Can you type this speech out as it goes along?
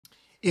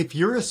If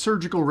you're a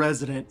surgical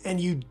resident and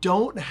you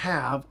don't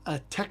have a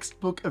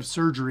textbook of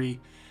surgery,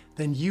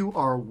 then you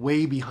are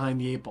way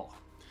behind the eight ball.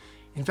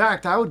 In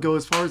fact, I would go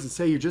as far as to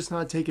say you're just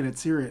not taking it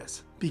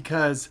serious,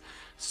 because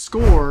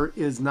score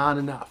is not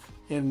enough.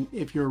 And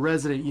if you're a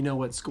resident, you know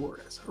what score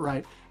is,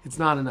 right? It's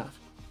not enough.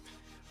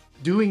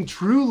 Doing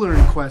true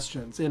learn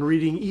questions and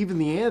reading even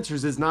the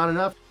answers is not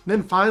enough.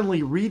 Then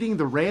finally, reading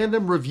the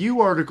random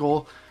review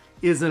article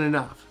isn't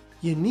enough.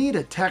 You need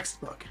a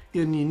textbook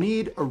and you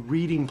need a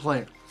reading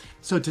plan.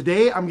 So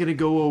today I'm going to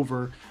go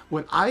over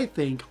what I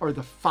think are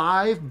the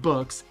 5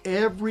 books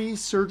every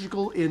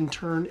surgical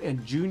intern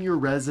and junior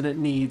resident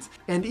needs,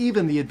 and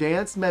even the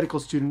advanced medical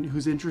student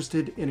who's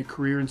interested in a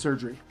career in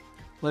surgery.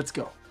 Let's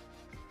go.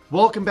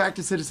 Welcome back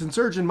to Citizen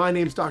Surgeon. My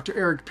name is Dr.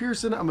 Eric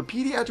Pearson. I'm a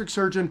pediatric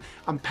surgeon.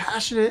 I'm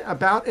passionate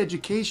about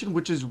education,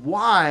 which is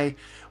why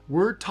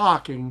we're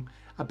talking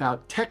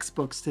about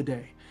textbooks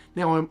today.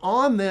 Now, I'm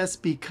on this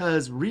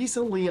because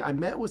recently I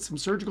met with some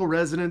surgical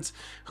residents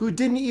who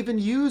didn't even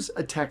use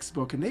a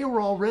textbook, and they were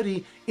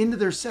already into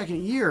their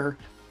second year,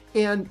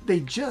 and they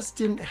just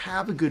didn't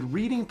have a good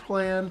reading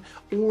plan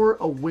or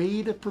a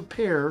way to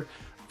prepare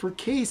for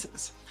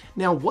cases.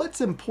 Now, what's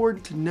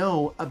important to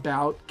know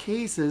about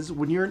cases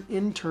when you're an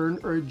intern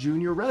or a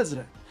junior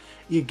resident?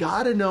 You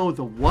gotta know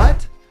the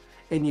what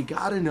and you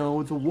gotta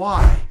know the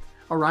why,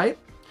 all right?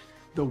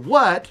 The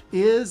what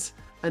is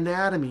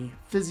anatomy,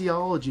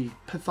 physiology,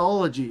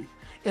 pathology,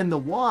 and the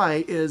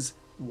why is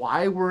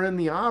why we're in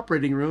the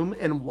operating room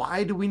and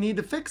why do we need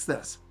to fix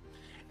this.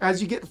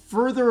 As you get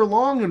further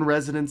along in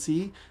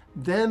residency,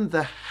 then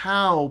the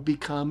how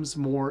becomes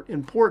more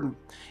important,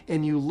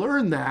 and you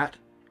learn that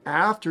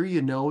after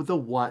you know the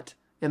what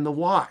and the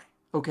why.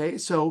 Okay,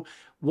 so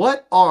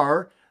what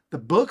are the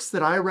books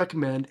that I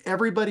recommend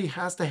everybody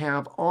has to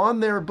have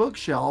on their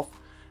bookshelf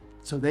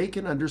so they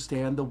can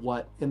understand the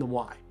what and the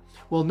why?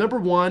 Well, number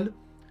one,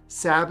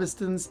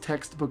 Sabiston's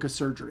Textbook of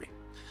Surgery.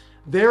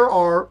 There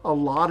are a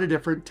lot of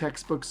different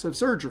textbooks of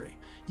surgery.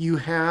 You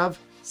have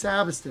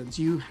Sabiston's,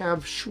 you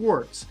have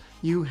Schwartz,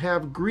 you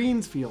have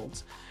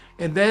Greensfield's,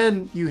 and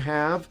then you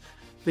have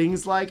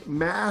things like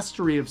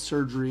Mastery of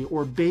Surgery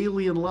or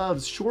Bailey and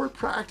Love's Short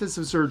Practice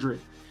of Surgery.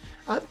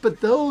 But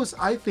those,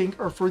 I think,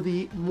 are for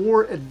the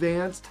more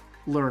advanced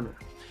learner.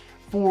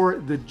 For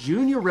the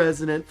junior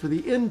resident, for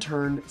the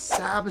intern,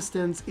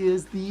 Sabiston's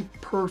is the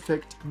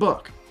perfect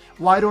book.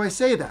 Why do I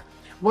say that?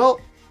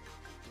 Well,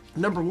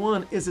 number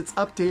one is it's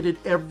updated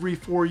every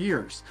 4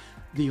 years.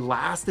 The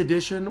last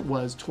edition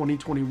was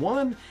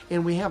 2021,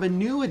 and we have a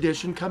new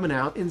edition coming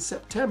out in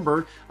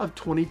September of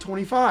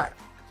 2025.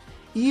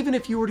 Even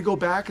if you were to go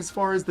back as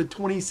far as the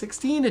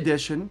 2016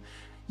 edition,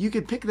 you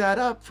could pick that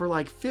up for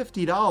like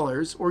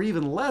 $50 or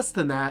even less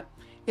than that,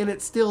 and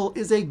it still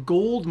is a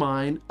gold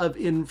mine of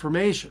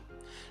information.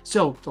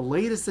 So the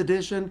latest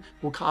edition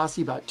will cost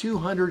you about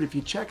 $200. If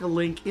you check a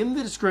link in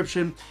the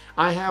description,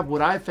 I have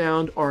what I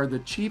found are the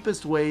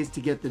cheapest ways to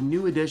get the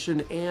new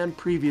edition and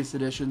previous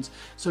editions,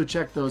 so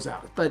check those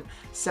out. But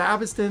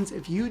Sabiston's,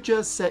 if you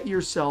just set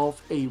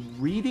yourself a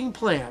reading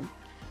plan,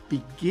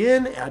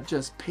 begin at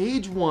just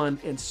page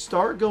 1 and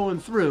start going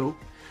through,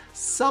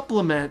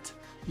 supplement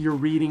your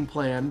reading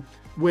plan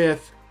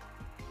with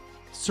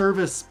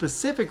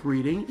service-specific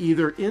reading,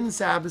 either in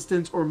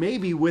Sabiston's or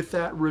maybe with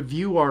that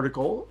review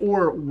article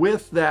or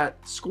with that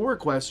score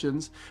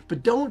questions.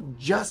 But don't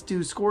just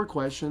do score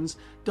questions.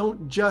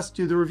 Don't just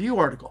do the review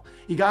article.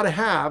 You got to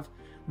have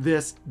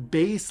this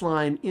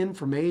baseline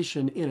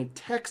information in a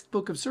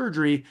textbook of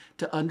surgery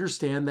to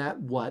understand that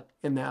what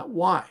and that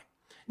why.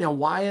 Now,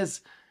 why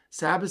is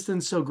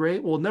Sabiston so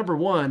great? Well, number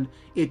one,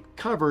 it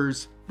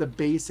covers the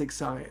basic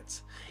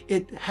science.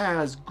 It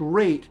has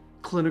great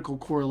clinical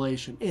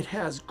correlation. It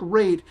has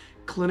great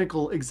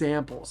clinical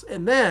examples.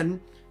 And then,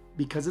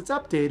 because it's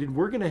updated,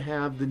 we're going to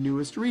have the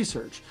newest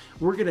research.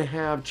 We're going to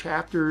have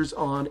chapters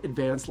on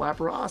advanced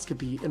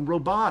laparoscopy and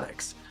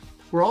robotics.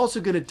 We're also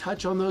going to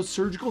touch on those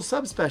surgical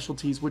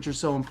subspecialties, which are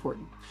so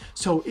important.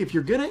 So if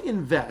you're going to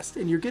invest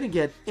and you're going to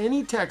get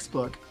any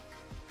textbook,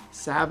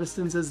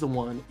 Sabiston's is the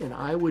one, and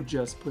I would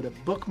just put a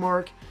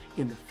bookmark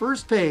in the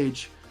first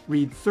page,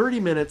 read 30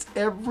 minutes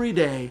every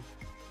day,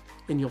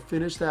 and you'll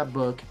finish that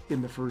book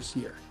in the first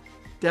year.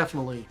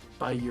 Definitely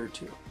by year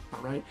 2,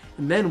 all right?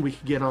 And then we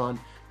could get on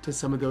to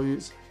some of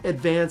those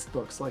advanced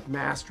books like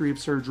Mastery of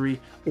Surgery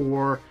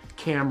or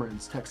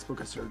Cameron's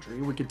Textbook of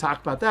Surgery. We could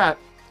talk about that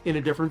in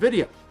a different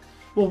video.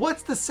 Well,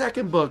 what's the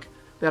second book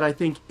that I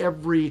think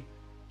every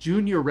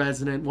junior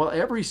resident, well,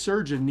 every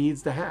surgeon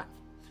needs to have?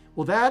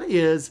 Well, that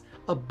is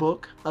a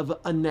book of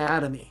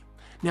anatomy.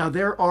 Now,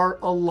 there are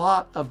a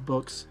lot of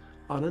books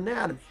on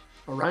anatomy.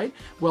 All right.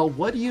 Well,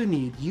 what do you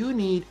need? You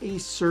need a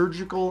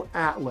surgical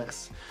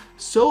atlas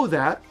so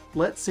that,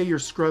 let's say you're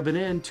scrubbing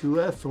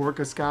into a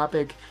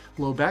thoracoscopic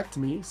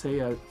lobectomy, say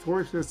a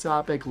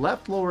thoracoscopic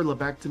left lower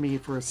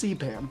lobectomy for a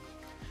CPAM,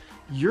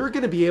 you're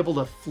going to be able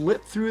to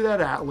flip through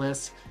that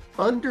atlas,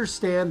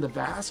 understand the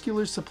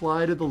vascular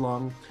supply to the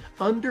lung,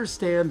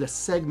 understand the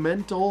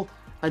segmental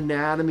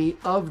anatomy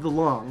of the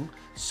lung.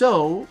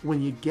 So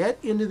when you get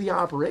into the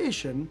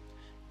operation,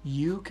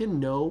 you can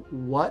know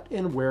what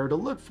and where to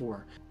look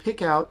for.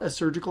 Pick out a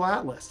surgical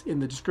atlas. In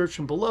the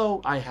description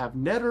below, I have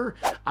Netter.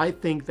 I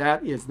think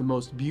that is the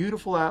most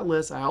beautiful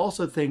atlas. I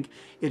also think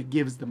it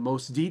gives the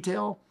most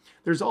detail.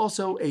 There's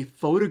also a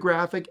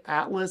photographic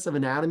atlas of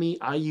anatomy.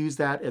 I use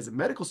that as a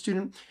medical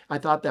student. I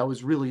thought that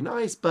was really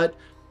nice, but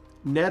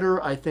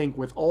Netter, I think,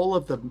 with all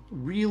of the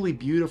really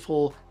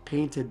beautiful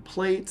painted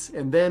plates,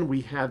 and then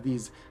we have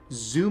these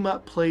zoom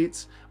up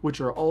plates,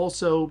 which are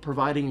also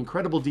providing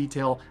incredible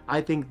detail.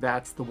 I think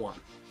that's the one.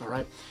 All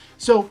right.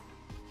 So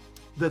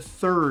the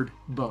third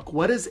book,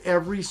 what does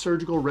every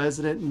surgical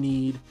resident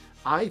need?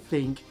 I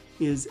think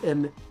is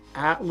an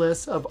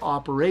atlas of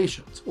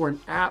operations or an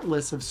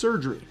atlas of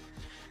surgery.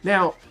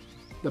 Now,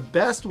 the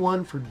best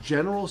one for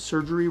general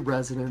surgery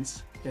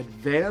residents,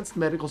 advanced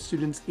medical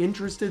students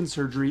interested in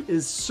surgery,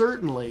 is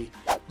certainly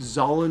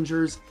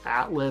Zollinger's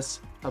Atlas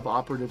of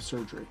Operative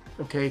Surgery.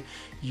 Okay,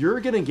 you're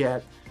going to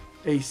get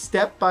a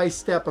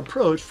step-by-step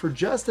approach for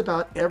just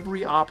about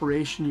every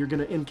operation you're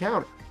going to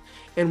encounter.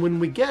 And when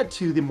we get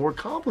to the more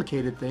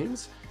complicated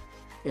things,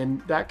 and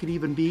that could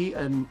even be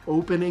an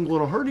open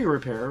inguinal hernia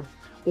repair,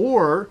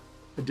 or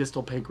a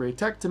distal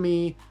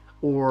pancreatectomy,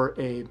 or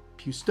a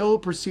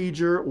Pusteau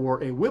procedure,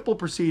 or a Whipple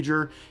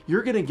procedure,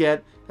 you're going to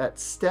get that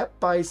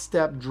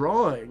step-by-step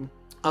drawing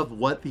of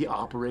what the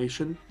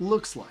operation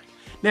looks like.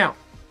 Now,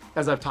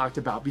 as I've talked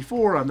about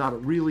before, I'm not a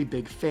really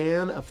big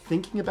fan of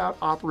thinking about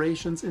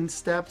operations in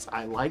steps.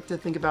 I like to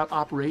think about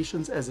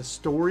operations as a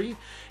story,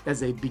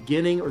 as a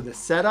beginning or the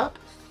setup,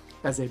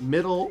 as a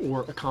middle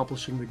or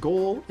accomplishing the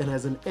goal, and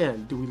as an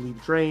end. Do we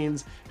leave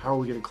drains? How are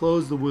we going to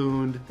close the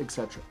wound,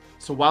 etc.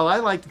 So while I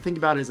like to think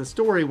about it as a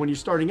story, when you're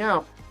starting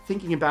out,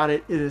 thinking about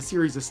it in a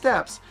series of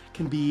steps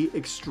can be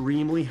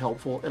extremely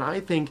helpful. And I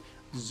think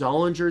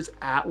Zollinger's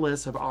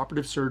Atlas of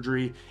Operative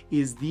Surgery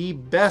is the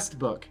best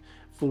book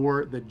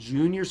for the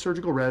junior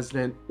surgical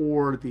resident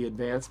or the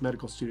advanced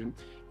medical student.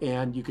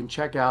 And you can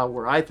check out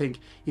where I think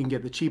you can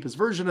get the cheapest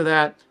version of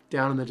that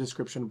down in the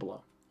description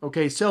below.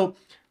 Okay, so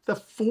the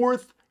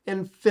fourth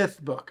and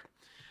fifth book.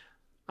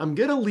 I'm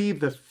gonna leave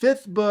the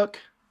fifth book.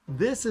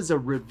 This is a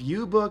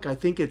review book. I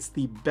think it's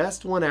the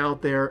best one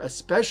out there,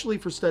 especially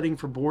for studying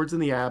for boards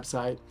in the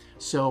ABSITE.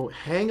 So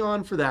hang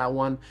on for that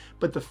one.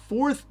 But the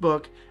fourth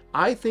book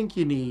I think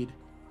you need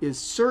is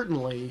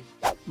certainly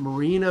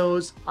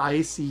Marino's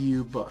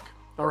ICU Book.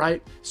 All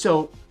right.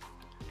 So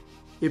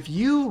if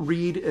you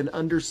read and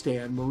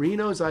understand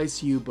Marino's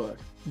ICU Book,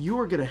 you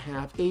are going to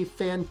have a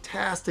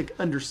fantastic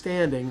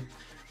understanding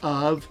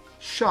of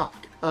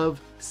shock,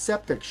 of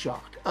septic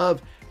shock,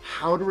 of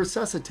how to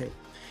resuscitate.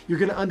 You're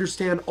going to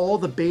understand all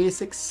the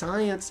basic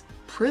science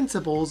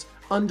principles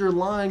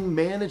underlying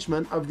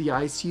management of the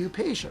ICU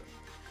patient.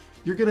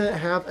 You're going to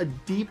have a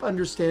deep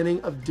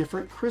understanding of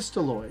different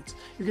crystalloids.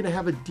 You're going to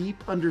have a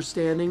deep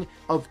understanding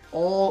of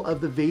all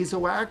of the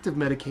vasoactive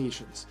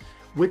medications.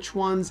 Which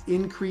ones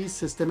increase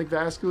systemic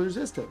vascular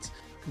resistance?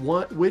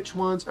 Which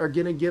ones are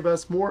going to give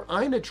us more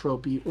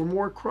inotropy or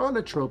more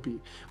chronotropy?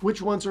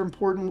 Which ones are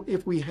important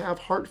if we have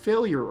heart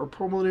failure or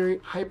pulmonary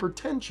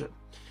hypertension?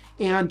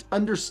 And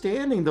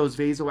understanding those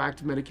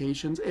vasoactive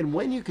medications and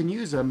when you can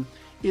use them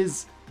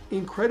is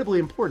incredibly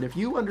important. If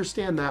you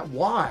understand that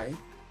why,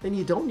 then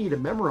you don't need to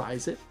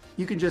memorize it.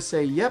 You can just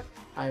say, yep,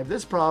 I have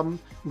this problem.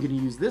 I'm going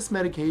to use this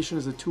medication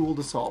as a tool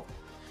to solve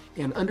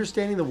it. And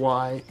understanding the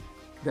why,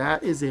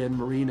 that is in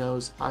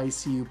Marino's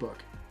ICU Book.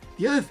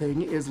 The other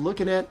thing is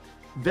looking at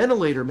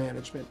ventilator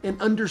management and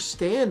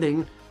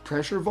understanding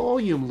pressure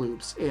volume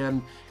loops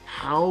and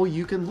how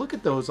you can look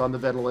at those on the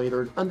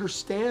ventilator and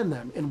understand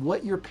them and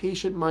what your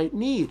patient might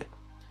need.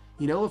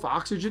 You know, if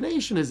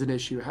oxygenation is an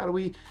issue, how do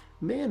we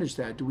manage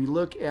that? Do we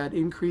look at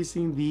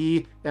increasing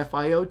the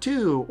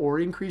FiO2 or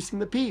increasing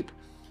the PEEP?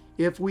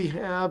 If we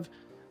have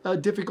a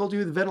difficulty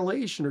with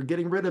ventilation or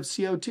getting rid of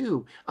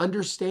CO2,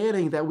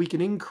 understanding that we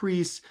can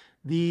increase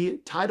the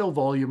tidal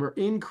volume or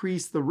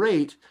increase the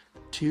rate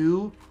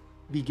to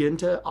begin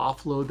to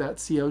offload that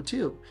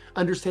CO2.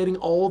 Understanding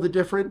all the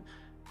different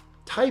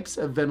types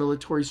of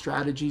ventilatory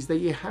strategies that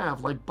you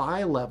have, like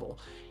bi-level,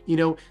 you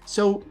know,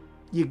 so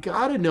you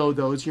got to know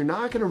those. You're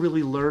not going to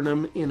really learn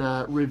them in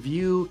a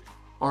review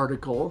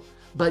article,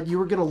 but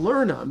you're going to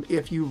learn them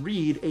if you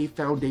read a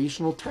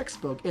foundational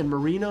textbook. And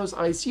Marino's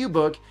ICU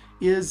Book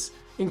is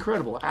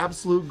incredible,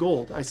 absolute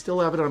gold. I still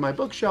have it on my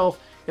bookshelf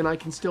and I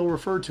can still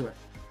refer to it.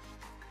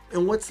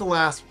 And what's the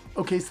last?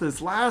 Okay, so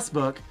this last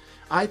book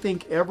I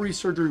think every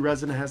surgery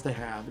resident has to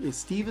have is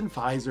Stephen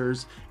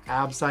Pfizer's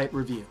ABSITE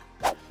Review.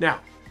 Now,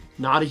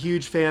 not a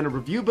huge fan of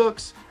review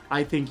books.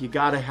 I think you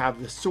got to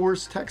have the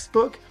source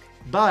textbook,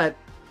 but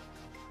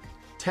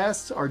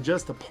tests are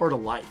just a part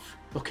of life,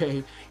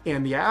 okay?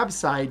 And the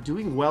ABSITE,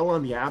 doing well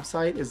on the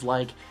ABSITE is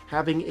like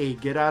having a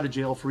get out of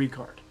jail free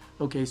card.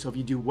 Okay, so if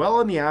you do well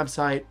on the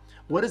ABSITE,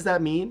 what does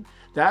that mean?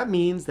 That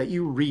means that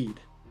you read,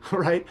 all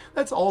right?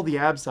 That's all the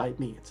ABSITE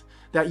means,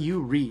 that you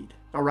read,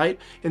 all right?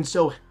 And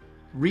so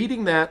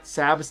reading that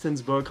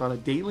Sabiston's book on a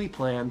daily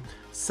plan,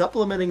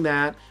 supplementing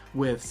that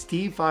with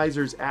Steve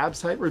Pfizer's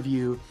ABSITE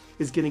Review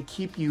is going to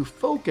keep you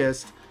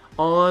focused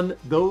on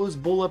those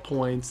bullet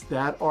points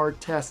that are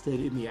tested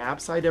in the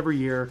ABSITE every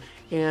year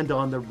and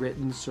on the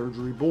written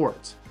surgery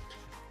boards.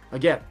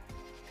 Again,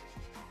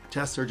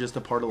 tests are just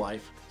a part of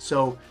life,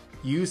 so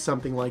use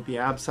something like the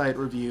ABSITE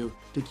review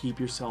to keep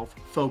yourself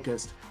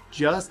focused.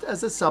 Just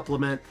as a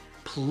supplement,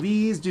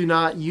 please do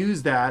not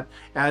use that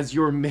as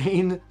your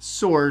main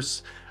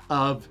source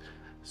of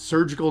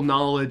surgical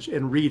knowledge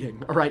and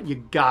reading. All right, you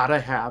gotta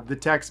have the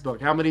textbook.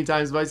 How many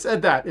times have I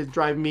said that? It's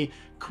driving me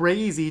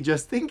crazy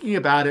just thinking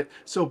about it.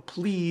 So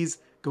please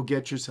go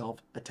get yourself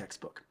a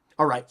textbook.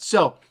 All right,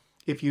 so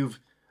if you've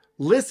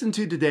listened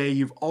to today,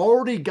 you've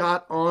already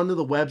got onto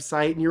the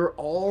website and you're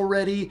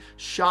already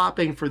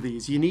shopping for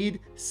these. You need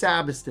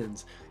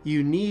Sabistons.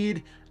 You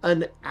need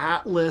an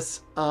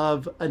atlas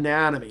of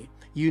anatomy.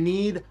 You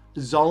need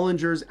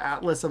Zollinger's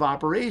Atlas of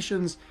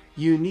Operations.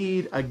 You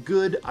need a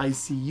good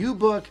ICU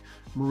book.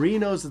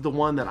 Marino's is the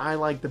one that I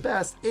like the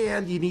best,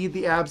 and you need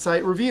the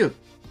ABSITE review.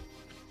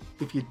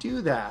 If you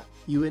do that,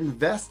 you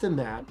invest in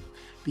that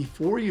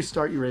before you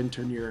start your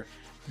intern year,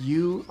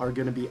 you are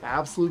going to be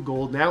absolute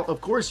gold. Now,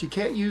 of course, you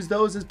can't use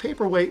those as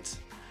paperweights.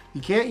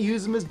 You can't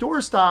use them as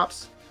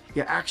doorstops.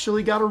 You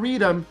actually got to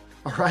read them,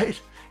 all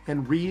right?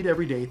 And read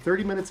every day,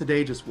 30 minutes a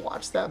day. Just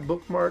watch that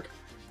bookmark,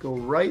 go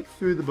right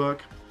through the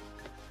book.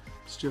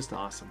 It's just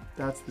awesome.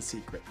 That's the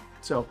secret.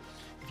 So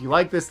if you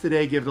like this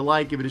today, give it a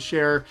like, give it a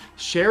share.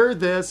 Share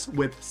this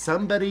with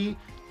somebody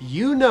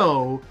you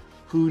know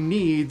who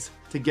needs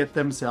to get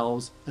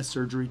themselves a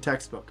surgery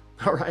textbook.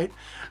 All right.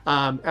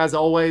 As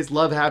always,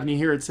 love having you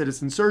here at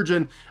Citizen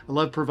Surgeon. I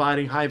love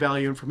providing high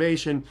value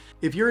information.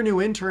 If you're a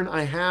new intern,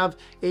 I have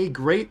a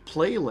great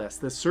playlist,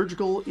 the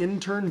Surgical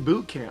Intern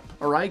Boot Camp.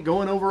 All right.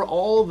 Going over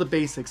all the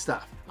basic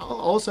stuff. I'll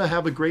also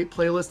have a great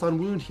playlist on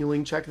wound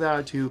healing. Check that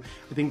out too.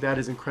 I think that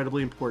is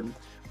incredibly important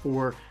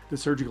for the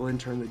surgical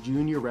intern, the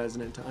junior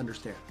resident to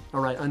understand.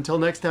 All right. Until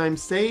next time,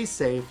 stay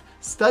safe,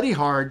 study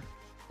hard.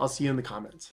 I'll see you in the comments.